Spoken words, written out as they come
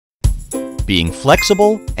Being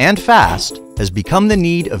flexible and fast has become the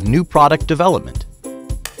need of new product development.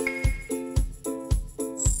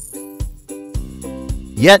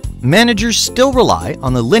 Yet, managers still rely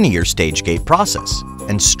on the linear stage gate process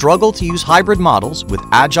and struggle to use hybrid models with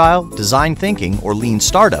Agile, design thinking, or lean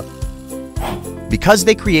startup because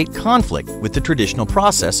they create conflict with the traditional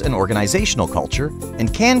process and organizational culture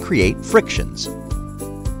and can create frictions.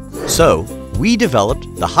 So, we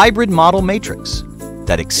developed the hybrid model matrix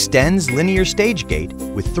that extends linear stage gate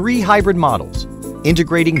with 3 hybrid models,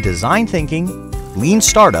 integrating design thinking, lean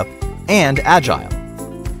startup, and Agile.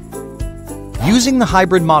 Using the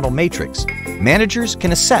hybrid model matrix, managers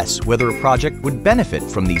can assess whether a project would benefit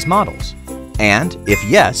from these models, and if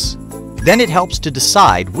yes, then it helps to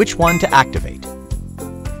decide which one to activate.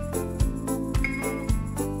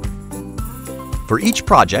 For each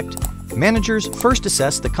project, managers first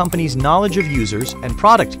assess the company's knowledge of users and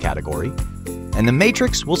product category, and the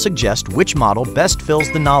matrix will suggest which model best fills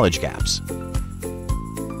the knowledge gaps.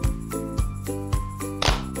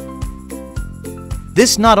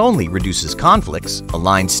 This not only reduces conflicts,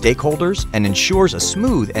 aligns stakeholders, and ensures a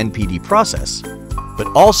smooth NPD process, but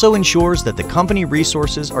also ensures that the company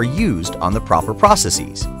resources are used on the proper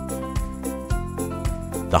processes.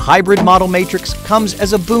 The hybrid model matrix comes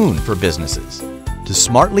as a boon for businesses to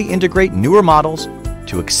smartly integrate newer models,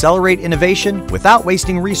 to accelerate innovation without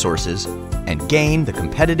wasting resources, and gain the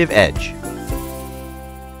competitive edge.